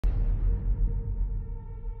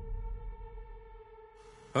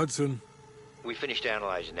Hudson. We finished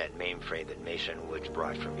analyzing that mainframe that Mason Woods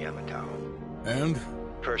brought from Yamato. And?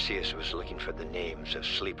 Perseus was looking for the names of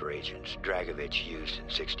sleeper agents Dragovich used in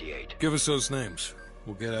 '68. Give us those names.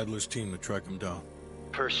 We'll get Adler's team to track them down.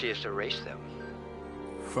 Perseus erased them.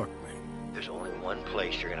 Fuck me. There's only one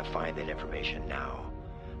place you're gonna find that information now.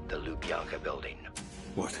 The Lubyanka Building.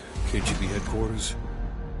 What? KGB headquarters?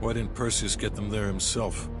 Why didn't Perseus get them there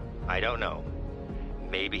himself? I don't know.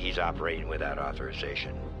 Maybe he's operating without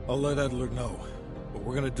authorization. I'll let Adler know. But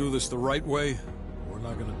we're gonna do this the right way, or we're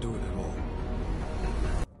not gonna do it at all.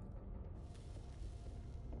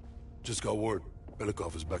 Just got word.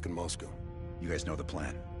 Belikov is back in Moscow. You guys know the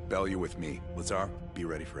plan. Bell, you're with me. Lazar, be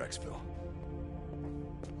ready for exfil.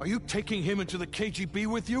 Are you taking him into the KGB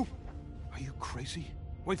with you? Are you crazy?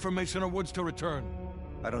 Wait for Mason or Woods to return.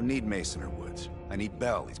 I don't need Mason or Woods. I need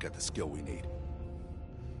Bell. He's got the skill we need.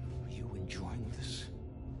 Are you enjoying this?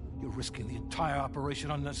 You're risking the entire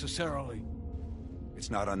operation unnecessarily.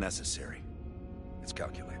 It's not unnecessary. It's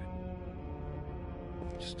calculated.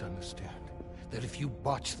 Just understand that if you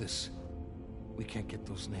botch this, we can't get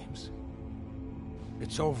those names.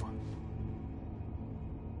 It's over.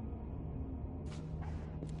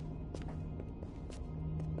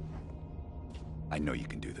 I know you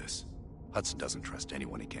can do this. Hudson doesn't trust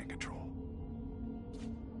anyone he can't control.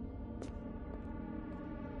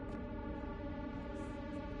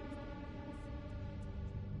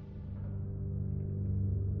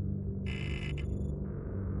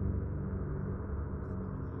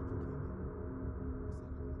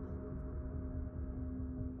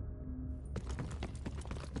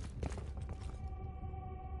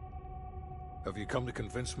 Have you come to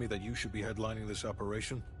convince me that you should be headlining this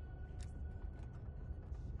operation?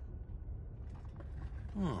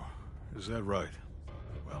 Oh, is that right?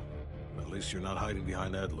 Well, at least you're not hiding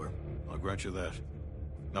behind Adler. I'll grant you that.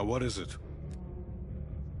 Now what is it?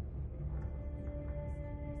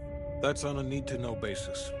 That's on a need-to-know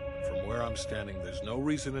basis. From where I'm standing, there's no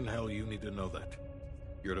reason in hell you need to know that.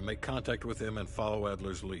 You're to make contact with him and follow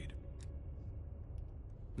Adler's lead.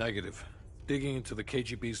 Negative. Digging into the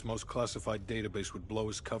KGB's most classified database would blow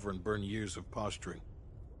his cover and burn years of posturing.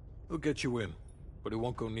 He'll get you in, but he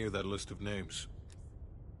won't go near that list of names.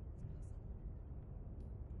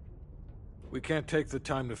 We can't take the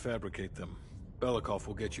time to fabricate them. Belikov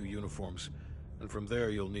will get you uniforms, and from there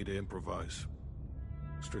you'll need to improvise.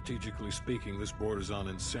 Strategically speaking, this borders on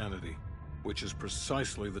insanity, which is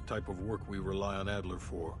precisely the type of work we rely on Adler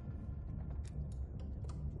for.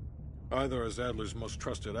 Either as Adler's most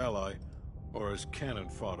trusted ally, or as cannon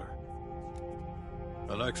fodder.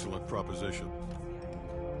 An excellent proposition.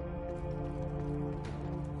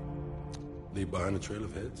 Leave behind a trail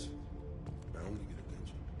of heads? Bound to get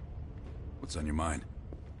attention. What's on your mind?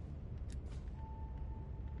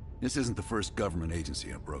 This isn't the first government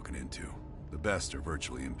agency I've broken into. The best are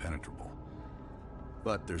virtually impenetrable.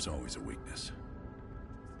 But there's always a weakness.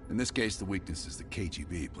 In this case, the weakness is the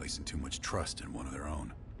KGB placing too much trust in one of their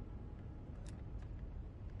own.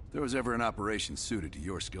 If there was ever an operation suited to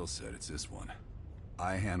your skill set, it's this one.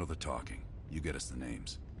 I handle the talking. You get us the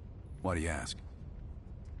names. Why do you ask?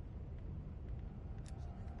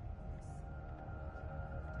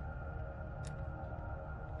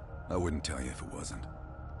 I wouldn't tell you if it wasn't.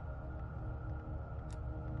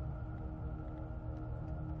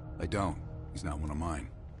 I don't. He's not one of mine.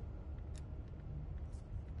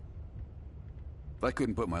 If I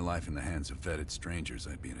couldn't put my life in the hands of vetted strangers,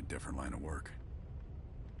 I'd be in a different line of work.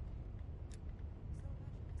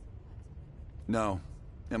 No,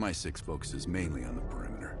 MI6 focuses mainly on the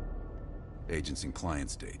perimeter. Agents in client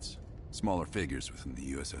states, smaller figures within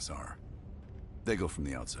the USSR. They go from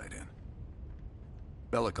the outside in.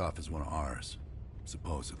 Belikov is one of ours,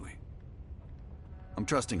 supposedly. I'm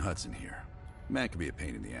trusting Hudson here. Man can be a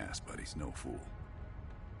pain in the ass, but he's no fool.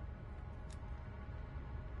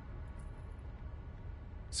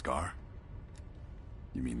 Scar?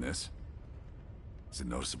 You mean this? Is it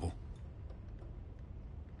noticeable?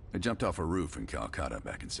 I jumped off a roof in Calcutta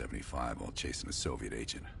back in '75 while chasing a Soviet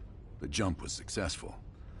agent. The jump was successful.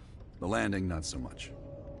 The landing, not so much.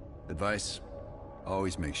 Advice?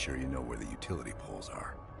 Always make sure you know where the utility poles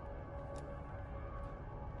are.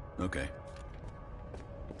 Okay.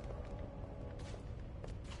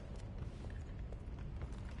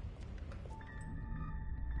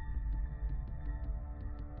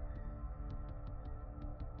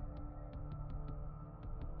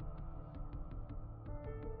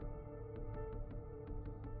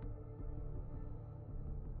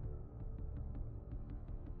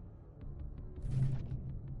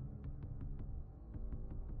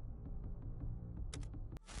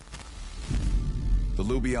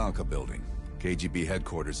 The Lubyanka Building. KGB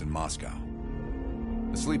headquarters in Moscow.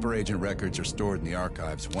 The sleeper agent records are stored in the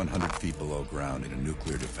archives 100 feet below ground in a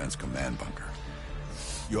nuclear defense command bunker.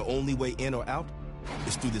 Your only way in or out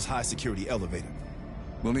is through this high-security elevator.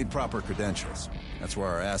 We'll need proper credentials. That's where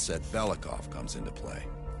our asset Belikov comes into play.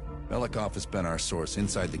 Belikov has been our source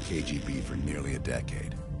inside the KGB for nearly a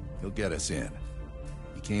decade. He'll get us in.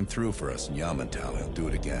 He came through for us in Yamantau. He'll do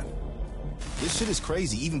it again. This shit is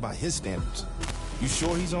crazy, even by his standards. You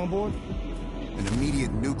sure he's on board? An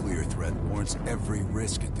immediate nuclear threat warrants every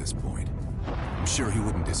risk at this point. I'm sure he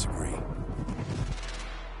wouldn't disagree.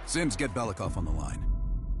 Sims, get Belikov on the line.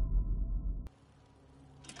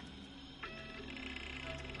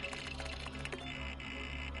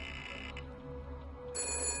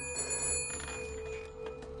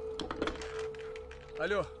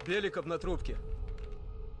 Алло, Беликов на трубке.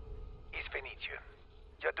 Извините.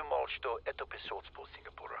 Я думал, что это посольство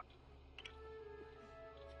Сингапура.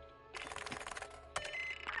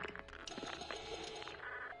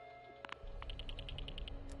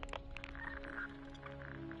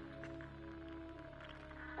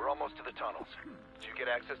 We're almost to the tunnels. Did you get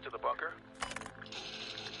access to the bunker?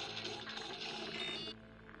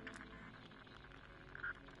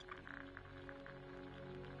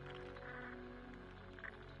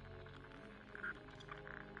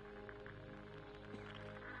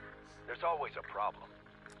 There's always a problem.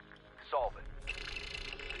 Solve it.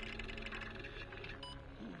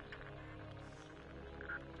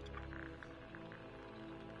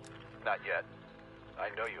 Not yet. I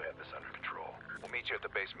know you have this under control. We'll meet you at the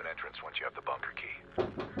basement entrance once you have the bunker key.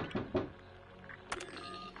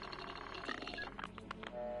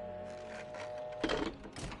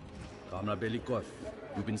 Comrade Belikov,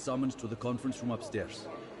 you've been summoned to the conference room upstairs.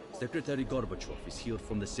 Secretary Gorbachev is here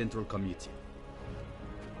from the Central Committee.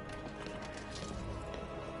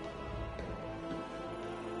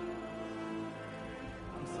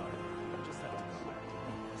 I'm sorry, I just had to come back.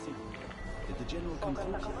 See, did the general come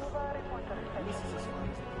through? This is as far as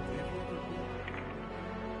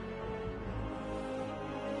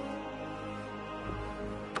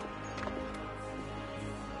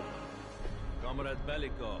Comrade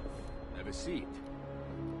Belikov, have a seat.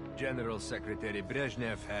 General Secretary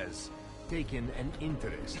Brezhnev has taken an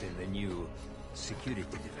interest in the new security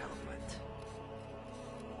development.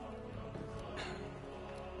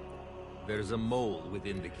 There's a mole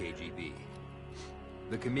within the KGB.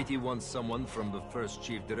 The committee wants someone from the first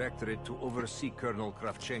Chief Directorate to oversee Colonel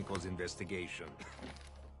Kravchenko's investigation.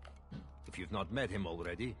 If you've not met him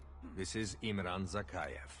already, this is Imran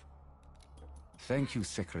Zakayev. Thank you,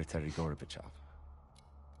 Secretary Gorbachev.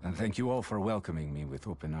 And thank you all for welcoming me with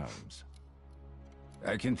open arms.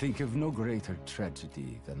 I can think of no greater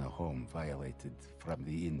tragedy than a home violated from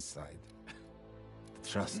the inside. The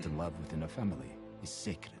trust and love within a family is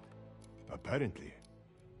sacred. Apparently.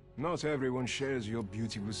 Not everyone shares your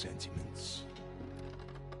beautiful sentiments.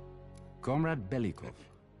 Comrade Belikov,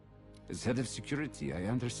 as head of security, I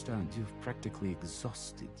understand you've practically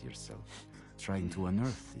exhausted yourself trying to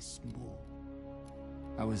unearth this mole.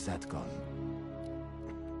 How has that gone?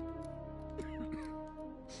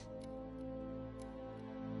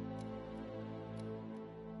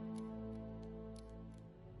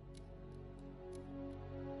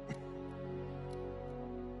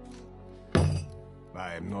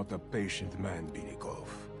 I am not a patient man, Belikov,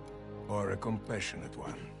 or a compassionate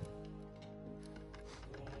one.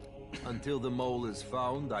 Until the mole is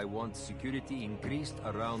found, I want security increased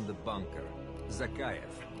around the bunker.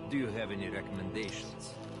 Zakayev, do you have any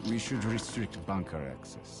recommendations? We should restrict bunker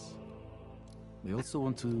access. We also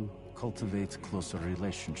want to cultivate closer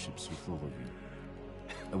relationships with all of you.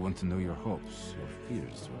 I want to know your hopes, your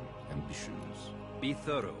fears, your ambitions. Be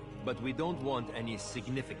thorough, but we don't want any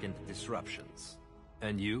significant disruptions.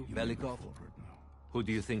 And you, Belikov? Who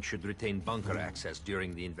do you think should retain bunker access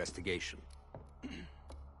during the investigation?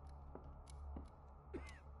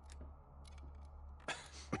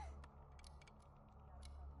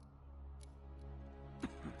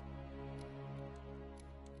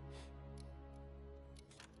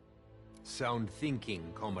 Sound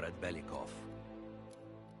thinking, Comrade Belikov.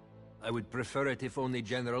 I would prefer it if only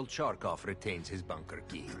General Charkov retains his bunker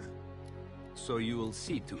key. So you will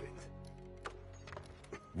see to it.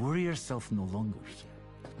 Worry yourself no longer, sir.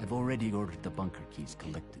 I've already ordered the bunker keys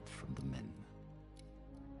collected from the men.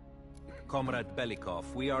 Comrade Belikov,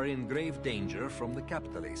 we are in grave danger from the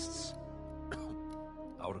capitalists.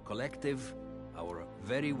 Our collective, our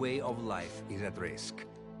very way of life is at risk.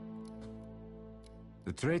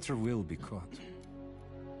 The traitor will be caught.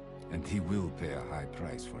 And he will pay a high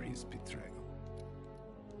price for his betrayal.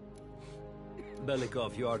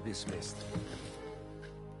 Belikov, you are dismissed.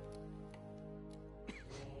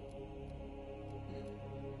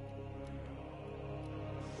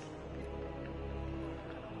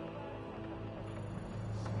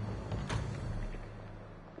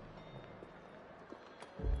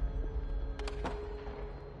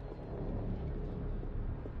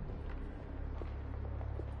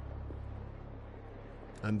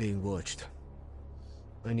 I'm being watched.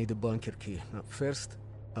 I need a bunker key. Now, first,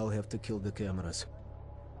 I'll have to kill the cameras.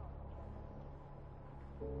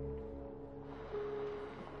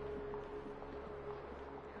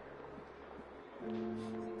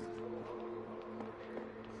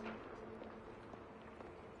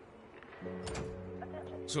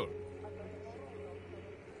 Sir.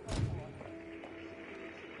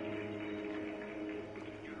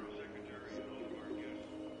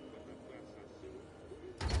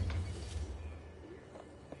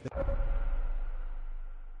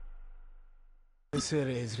 This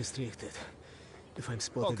area is restricted. If I'm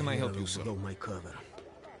spotted, How can I help will you, sir? blow my cover.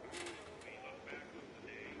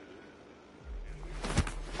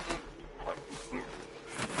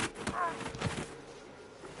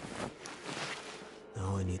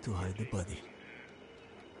 Now I need to hide the body.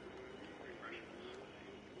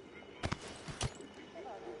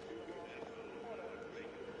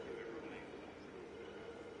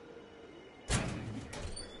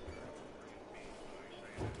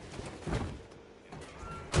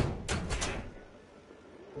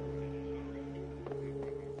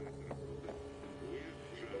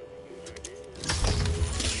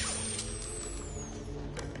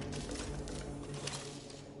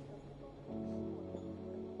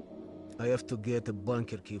 I have to get a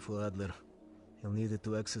bunker key for Adler. He'll need it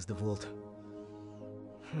to access the vault.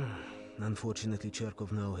 Unfortunately,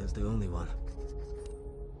 Cherkov now has the only one.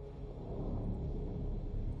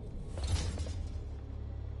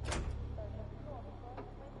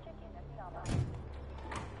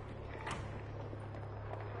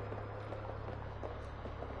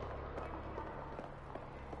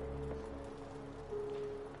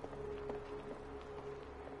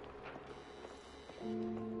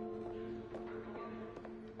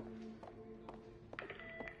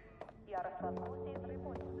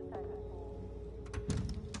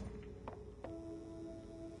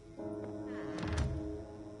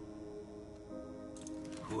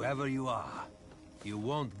 Whoever you are, you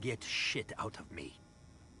won't get shit out of me.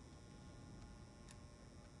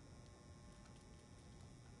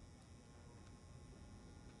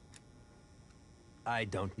 I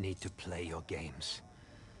don't need to play your games.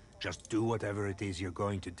 Just do whatever it is you're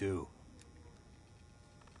going to do.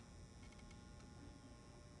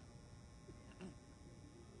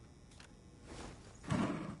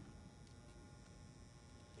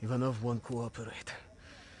 Ivanov won't cooperate.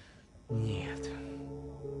 Нет.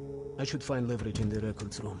 I should find leverage in the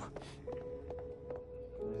records room.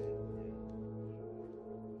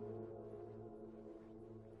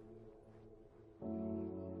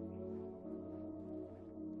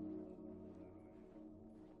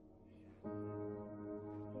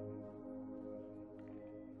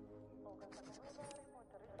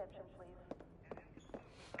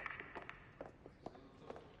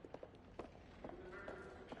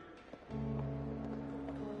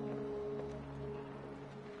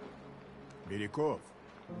 Belikov,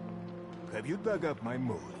 have you dug up my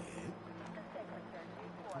mole yet?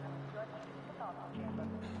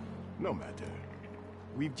 No matter.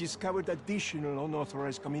 We've discovered additional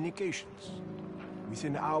unauthorized communications.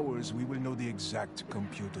 Within hours, we will know the exact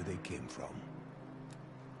computer they came from.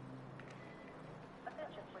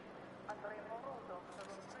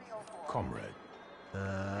 Comrade.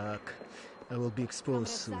 I will be exposed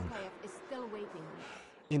soon. Is still waiting.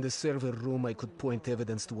 In the server room, I could point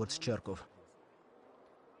evidence towards Cherkov.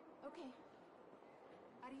 Okay.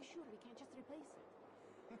 Are you sure we can't just replace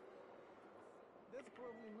it? That's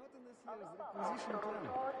probably not in this year's requisition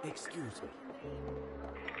plan. Excuse me.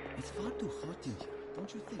 It's far too hot in here,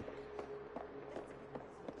 don't you think?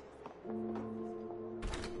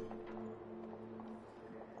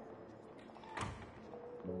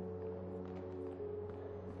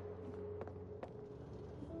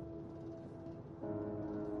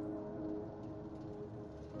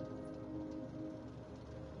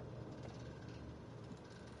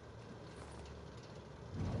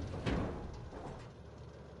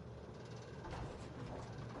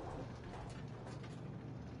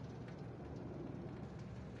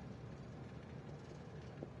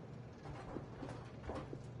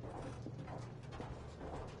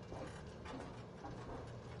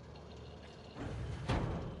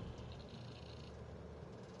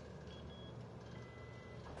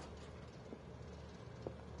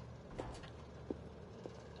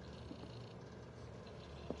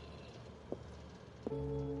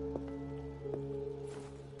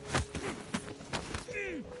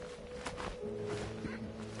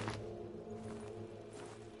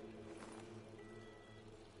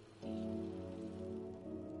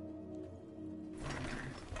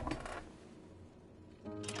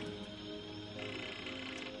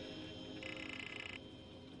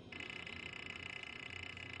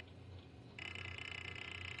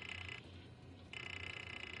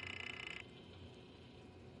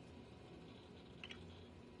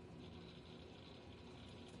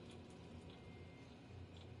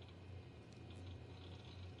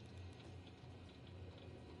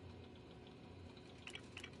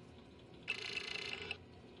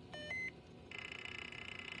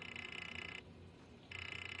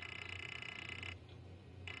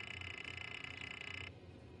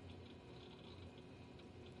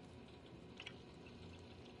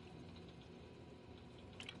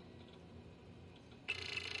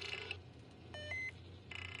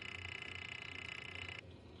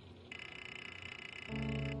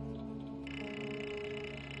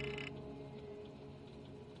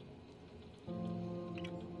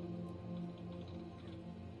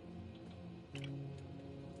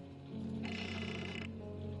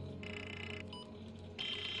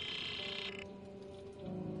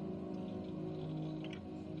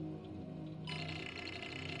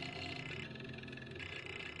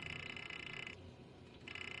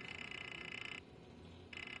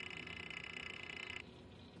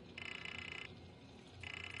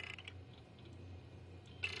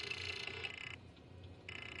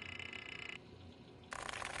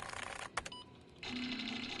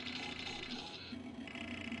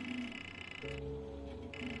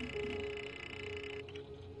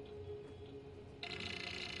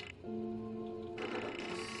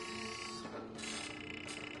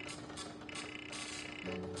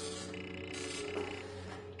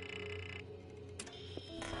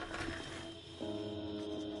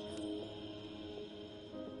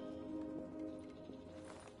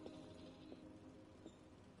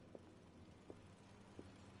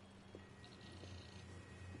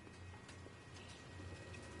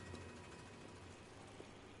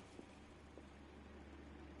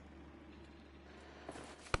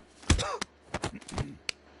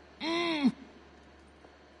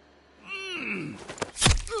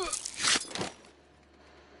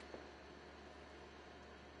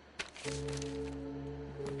 Please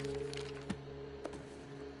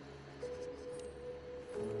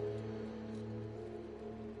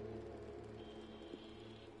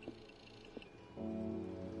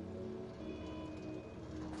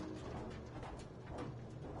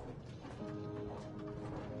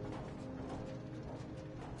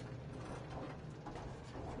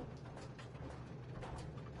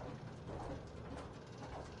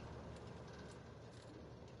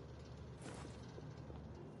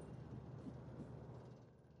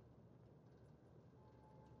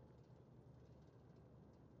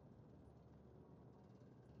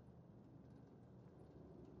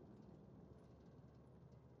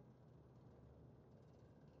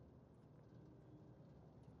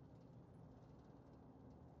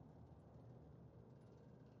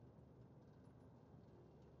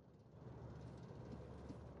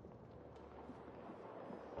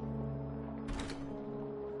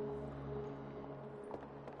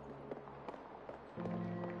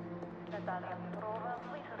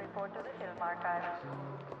report to the film archives.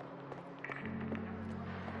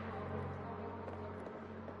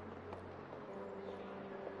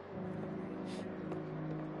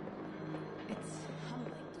 It's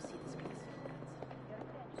humbling to see this place.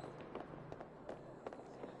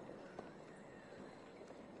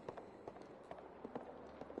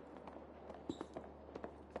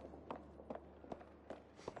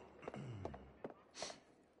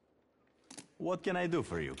 What can I do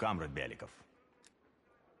for you, Comrade Belikov?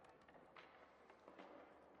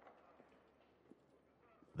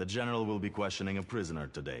 The General will be questioning a prisoner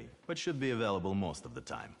today, but should be available most of the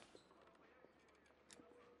time.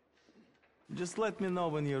 Just let me know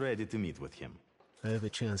when you're ready to meet with him. I have a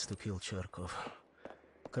chance to kill Charkov.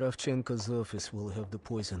 Kravchenko's office will have the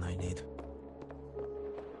poison I need.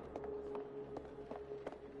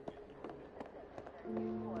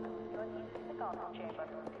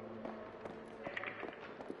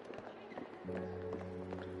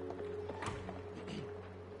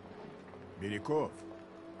 Belikov,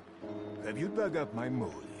 have you dug up my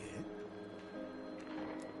mole yet?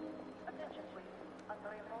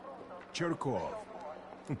 Cherkov,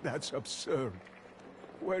 that's absurd.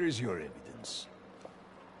 Where is your evidence?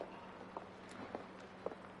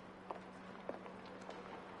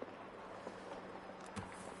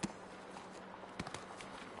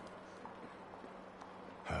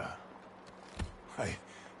 I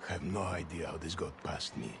have no idea how this got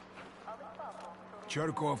past me.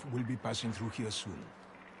 Cherkov will be passing through here soon.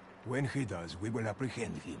 When he does, we will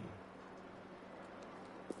apprehend him.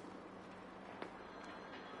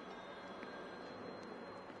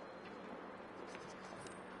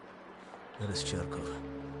 Where is Cherkov?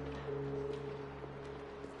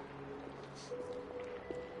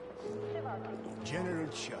 General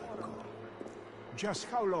Cherkov, just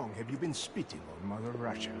how long have you been spitting on Mother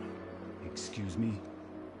Russia? Excuse me?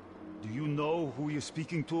 Do you know who you're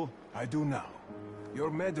speaking to? I do now. Your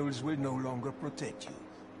medals will no longer protect you.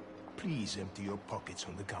 Please empty your pockets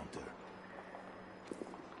on the counter.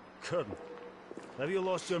 Colonel, have you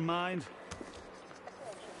lost your mind?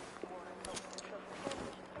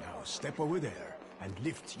 Now step over there and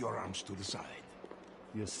lift your arms to the side.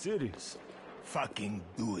 You're serious? Fucking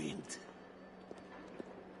do it.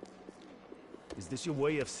 Is this your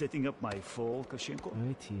way of setting up my fall, Kravchenko?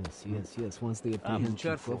 Right, yes. Once they apprehend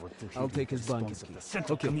Charkov, I'll take his bank key.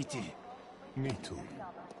 Central Committee. Me too.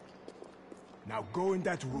 Now go in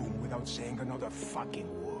that room without saying another fucking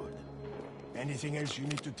word. Anything else you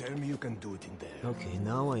need to tell me, you can do it in there. Okay,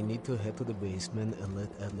 now I need to head to the basement and let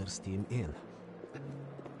Adler's team in.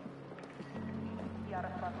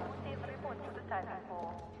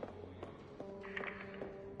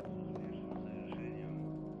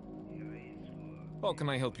 How can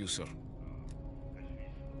I help you, sir?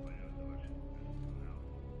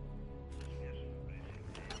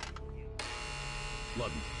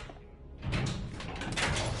 Lobby.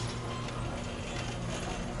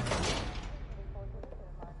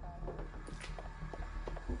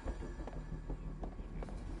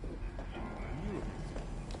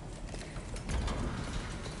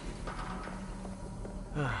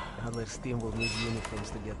 Adler's team will need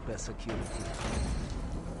uniforms to get past security.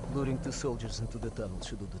 Luring 2 soldiers into the tunnel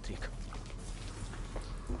should do the trick.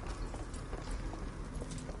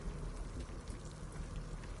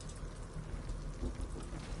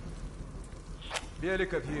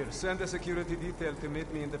 Belikov here. Send a security detail to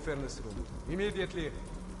meet me in the furnace room. Immediately.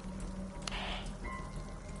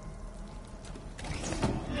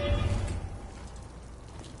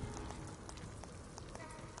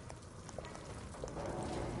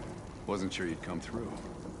 Wasn't sure you'd come through.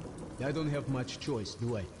 I don't have much choice,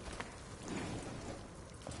 do I?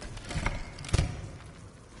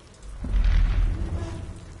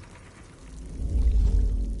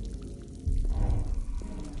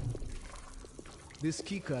 This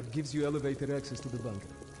keycard gives you elevator access to the bunker.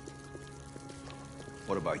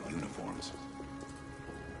 What about uniforms?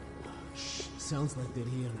 Shh, sounds like they're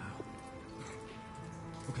here now.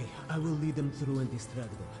 Okay, I will lead them through and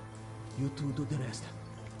distract them. You two do the rest.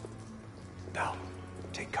 Val,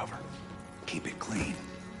 take cover. Keep it clean.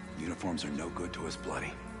 Uniforms are no good to us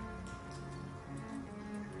bloody.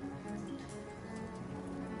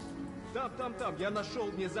 Там, я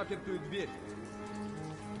нашел незапертую дверь.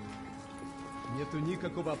 Нету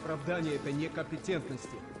никакого оправдания этой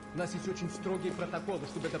некомпетентности. У нас есть очень строгие протоколы,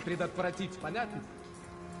 чтобы это предотвратить, понятно?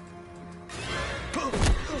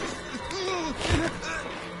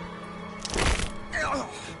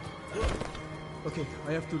 Okay,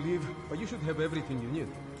 I have to leave, but you should have everything you need.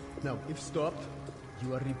 Now, if stopped,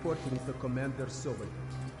 you are reporting to Commander Sobel.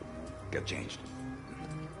 Get changed.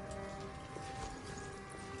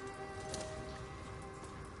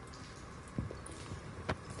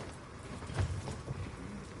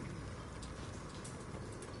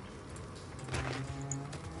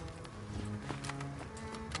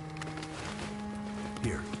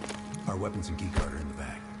 Here, our weapons and keycard are in the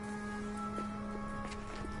bag.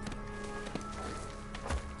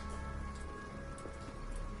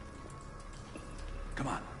 Come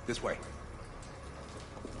on, this way.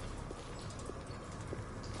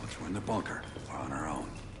 Once we're in the bunker, we're on our own.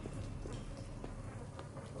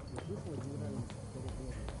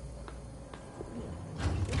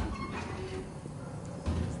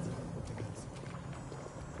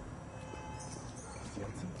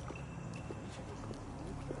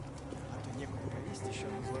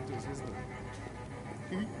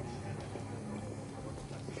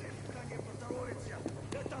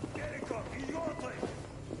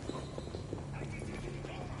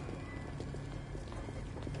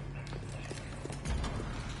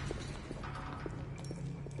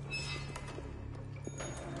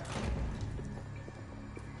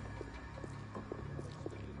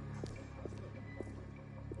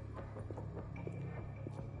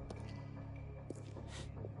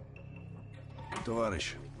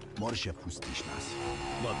 Товарищ, можешь опустить нас?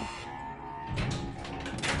 Ладно.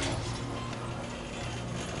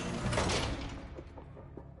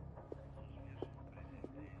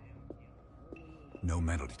 No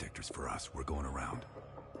metal detectors for us. We're going around.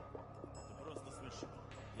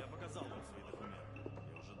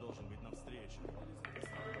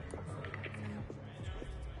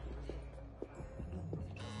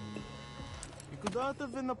 И куда-то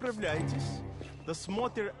вы направляетесь?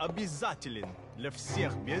 Досмотр обязателен для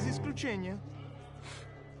всех, без исключения.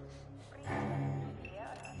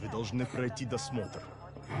 Вы должны пройти досмотр.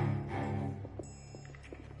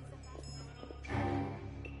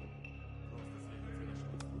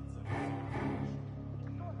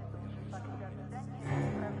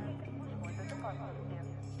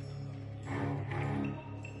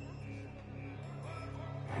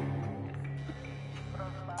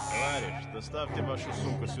 Товарищ, доставьте вашу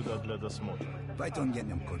сумку сюда для досмотра. Дайте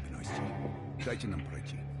нам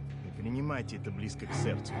пройти. Не принимайте это близко к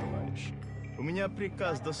сердцу, товарищи. У меня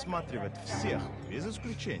приказ досматривать всех, без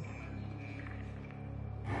исключения.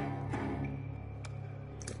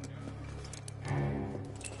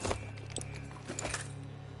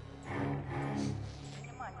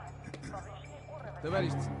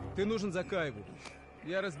 Товарищ, ты нужен Закаеву.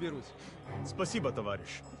 Я разберусь. Спасибо,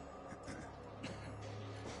 товарищ.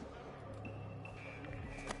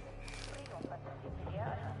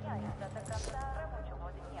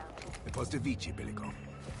 Поздравите, Беляков.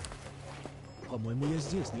 По-моему, я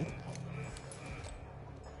здесь, нет?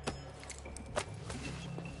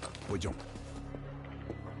 Пойдем.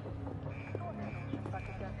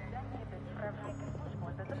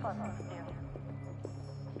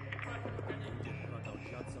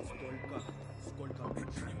 Сколько?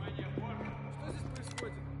 Внимание, Борг! Что здесь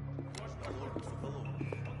происходит?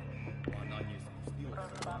 Она не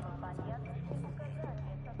спустилась.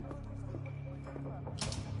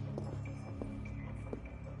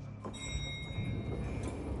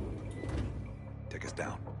 Take us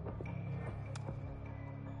down.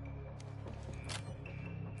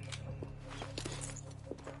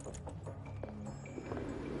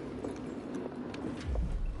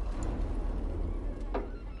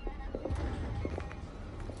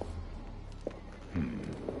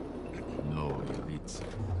 Новые лица.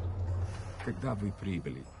 Когда вы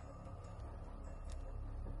прибыли?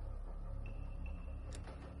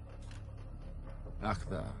 Ах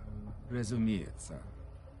да, разумеется.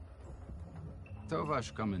 Кто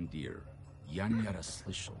ваш командир? Я не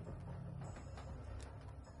расслышал.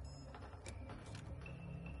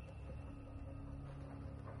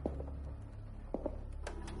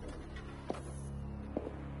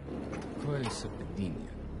 Какое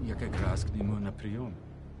прием.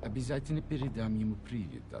 Обязательно передам ему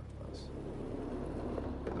привет от вас.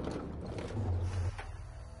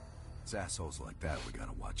 It's assholes like that we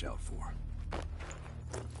gotta watch out for.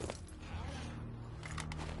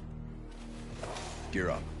 Gear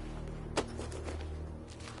up.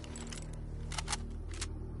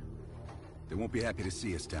 They won't be happy to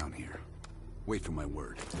see us down here. Wait for my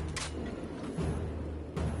word.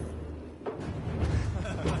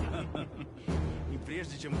 И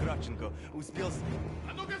прежде чем Кравченко успел...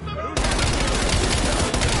 А ну-ка,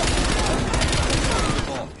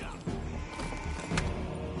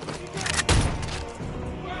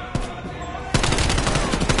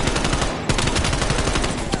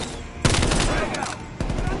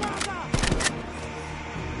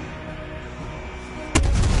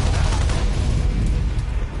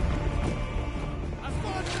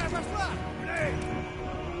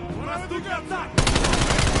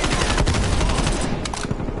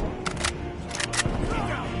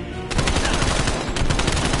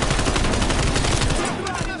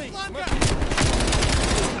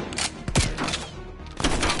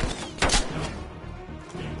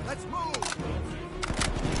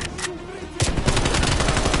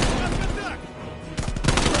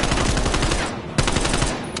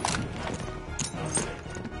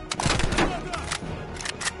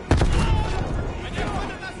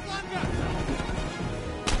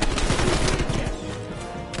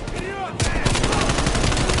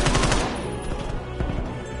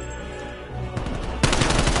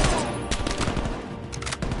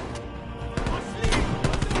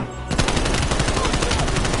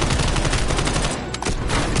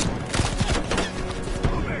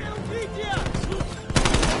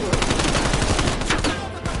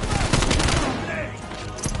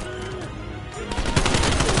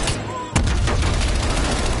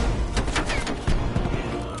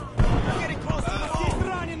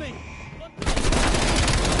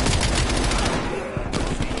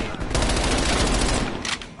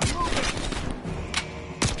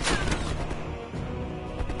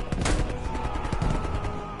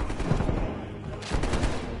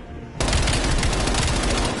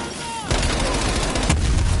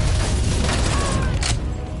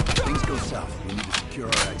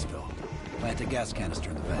 gas canister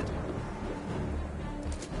in the vent.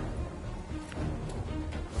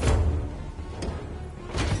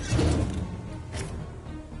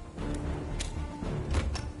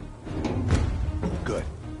 Good.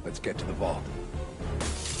 Let's get to the vault.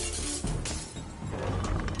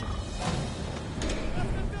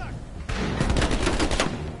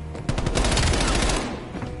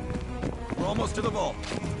 We're almost to the vault.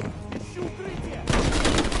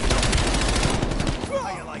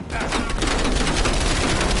 How you like that?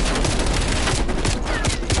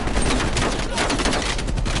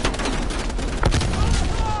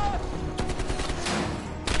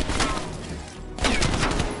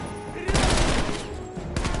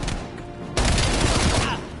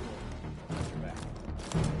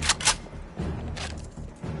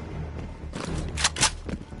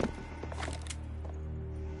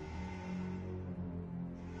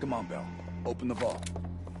 Come on, Bell. Open the vault.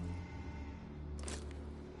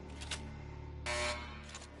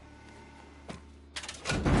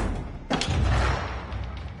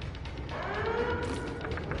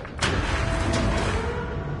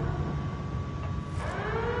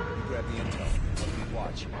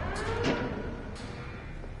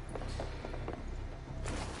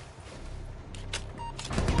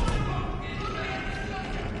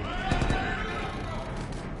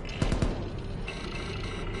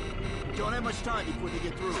 Don't have much time before they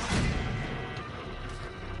get through.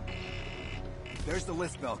 There's the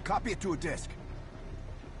list, Bell. Copy it to a disk.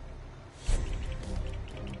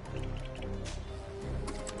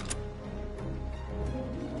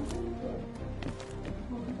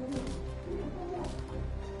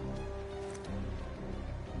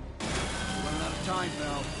 Running out of time,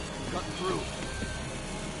 Bell. Cutting through.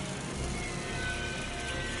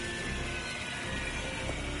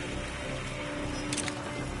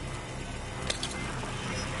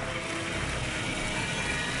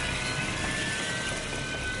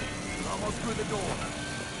 Through the door.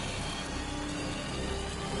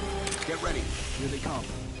 Get ready. Here they come.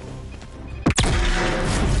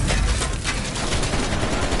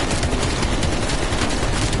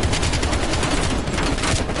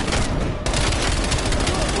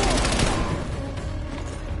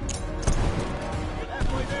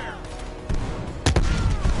 Halfway there.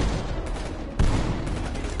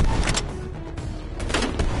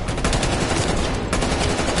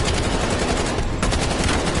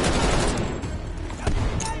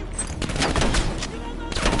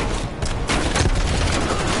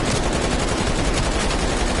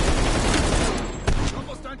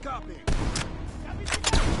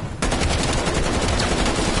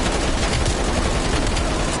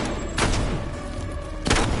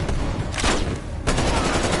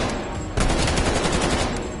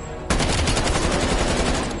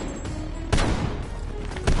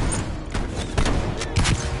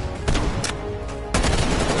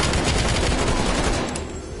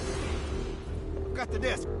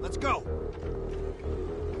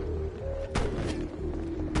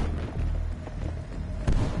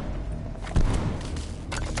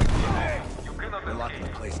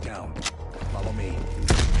 town. Follow me.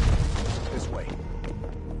 This way.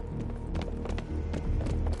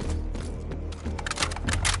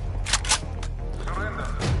 Surrender.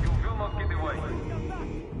 You will not get away.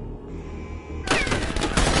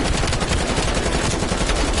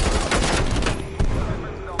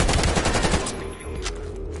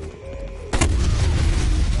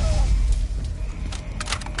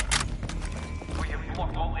 We have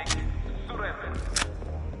blocked all exits. Surrender.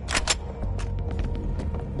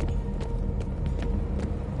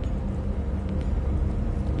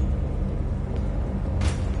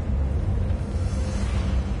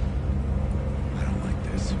 I don't like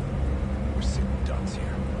this. We're sitting ducks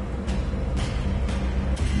here.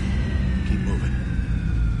 Keep moving.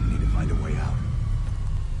 We need to find a way out.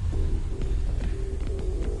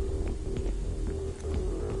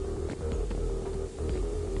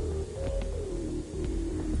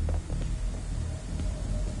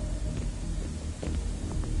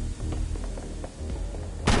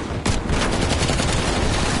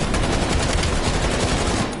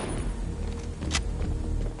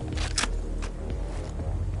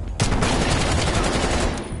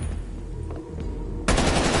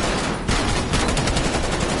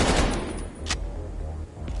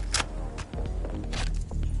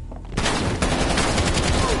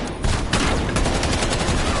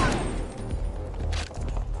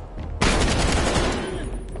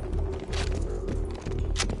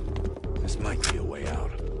 This might be a way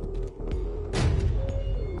out.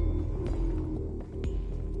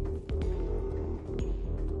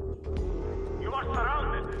 You are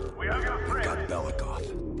surrounded. We have your friend. Got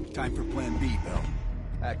Belikov. Time for Plan B, Bell.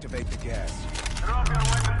 Activate the gas. Drop your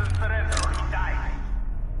weapons and surrender or you die.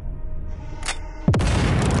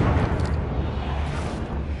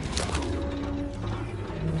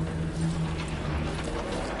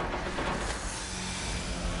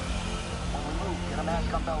 When we move, get a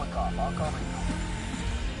mask on Belikov. I'll cover you.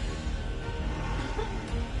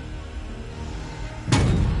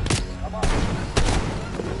 Come on.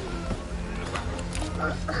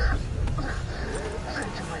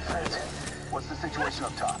 Thank you, my friend. What's the situation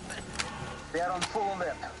up top? They are on full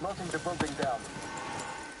alert, melting the building down.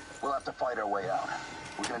 We'll have to fight our way out.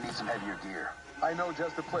 We're gonna need some heavier gear. I know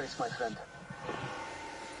just the place, my friend.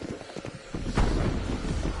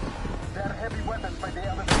 There are heavy weapons by the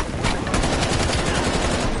elevator.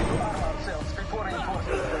 We'll arm ourselves before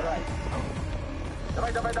reinforcements arrive.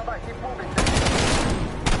 Давай, keep moving.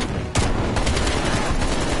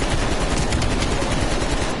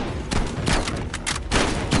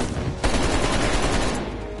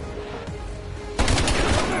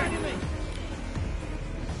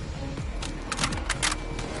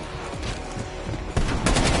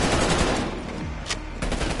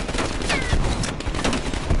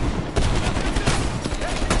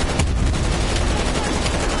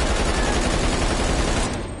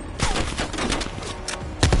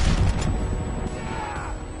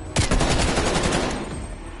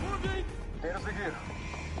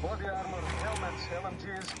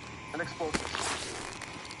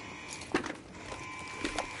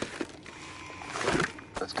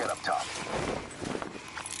 Let's get up top.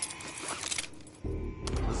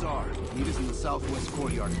 Lazar, meet us in the southwest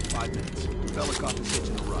courtyard in 5 minutes. Belikov is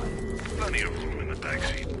hitching a ride. Plenty of room in the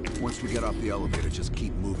backseat. Once we get off the elevator, just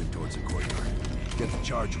keep moving towards the courtyard. Get the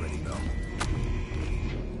charge ready, Bell.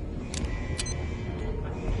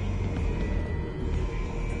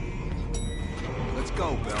 Let's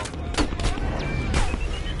go, Bell.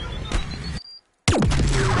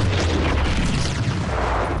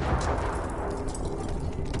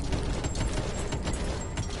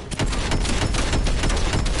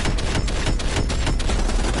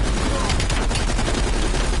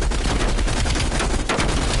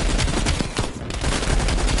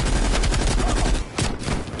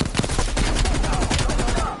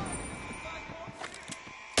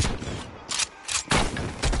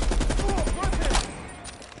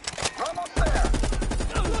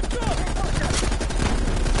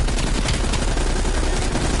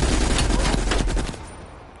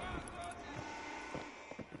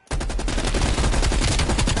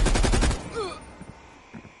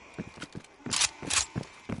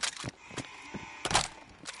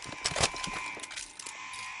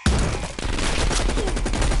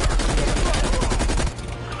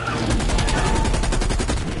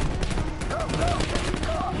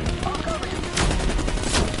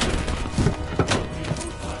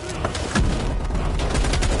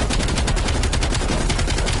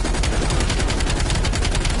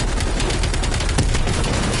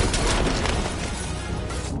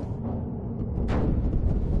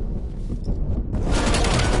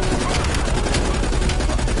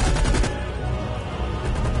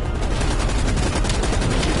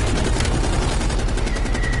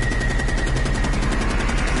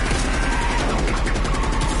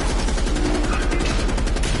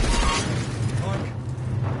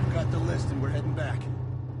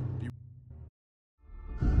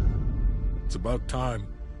 It's about time.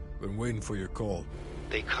 Been waiting for your call.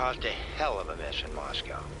 They caused a hell of a mess in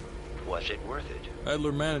Moscow. Was it worth it?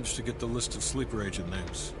 Adler managed to get the list of sleeper agent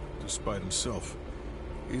names, despite himself.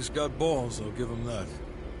 He's got balls, I'll give him that.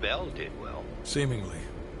 Bell did well. Seemingly.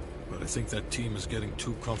 But I think that team is getting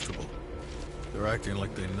too comfortable. They're acting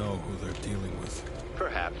like they know who they're dealing with.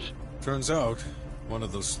 Perhaps. Turns out, one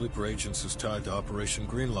of those sleeper agents is tied to Operation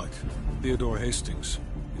Greenlight. Theodore Hastings.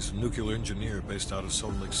 He's a nuclear engineer based out of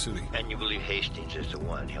Salt Lake City. And you believe Hastings is the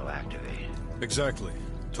one he'll activate? Exactly.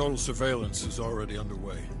 Total surveillance is already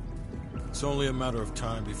underway. It's only a matter of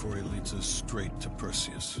time before he leads us straight to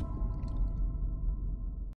Perseus.